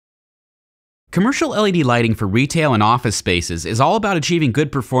Commercial LED lighting for retail and office spaces is all about achieving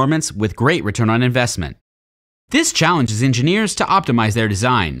good performance with great return on investment. This challenges engineers to optimize their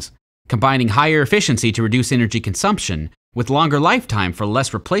designs, combining higher efficiency to reduce energy consumption with longer lifetime for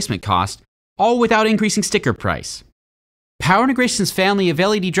less replacement cost, all without increasing sticker price. Power Integration's family of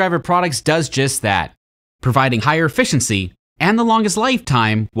LED driver products does just that, providing higher efficiency and the longest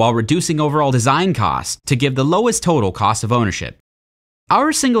lifetime while reducing overall design costs to give the lowest total cost of ownership.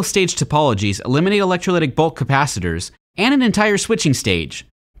 Our single-stage topologies eliminate electrolytic bulk capacitors and an entire switching stage,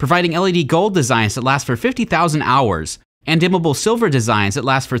 providing LED gold designs that last for 50,000 hours and dimmable silver designs that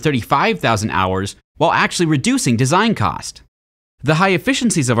last for 35,000 hours while actually reducing design cost. The high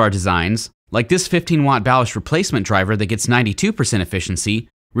efficiencies of our designs, like this 15-watt ballast replacement driver that gets 92% efficiency,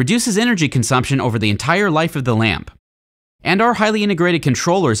 reduces energy consumption over the entire life of the lamp. And our highly integrated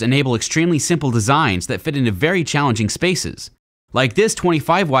controllers enable extremely simple designs that fit into very challenging spaces, like this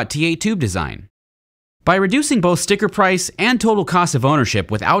 25-watt T8 tube design. By reducing both sticker price and total cost of ownership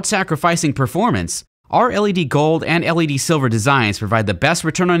without sacrificing performance, our LED gold and LED silver designs provide the best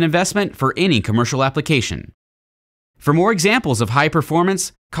return on investment for any commercial application. For more examples of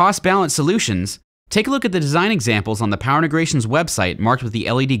high-performance, cost-balanced solutions, take a look at the design examples on the Power Integrations website marked with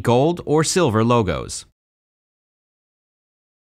the LED gold or silver logos.